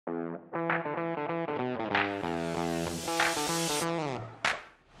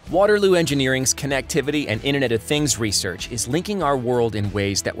Waterloo Engineering's connectivity and Internet of Things research is linking our world in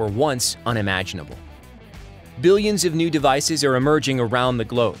ways that were once unimaginable. Billions of new devices are emerging around the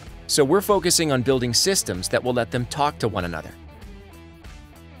globe, so we're focusing on building systems that will let them talk to one another.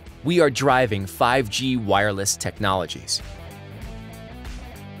 We are driving 5G wireless technologies.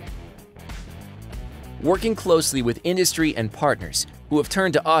 Working closely with industry and partners who have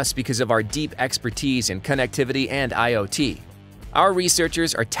turned to us because of our deep expertise in connectivity and IoT, our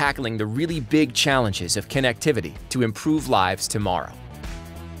researchers are tackling the really big challenges of connectivity to improve lives tomorrow.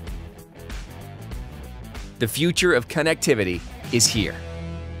 The future of connectivity is here.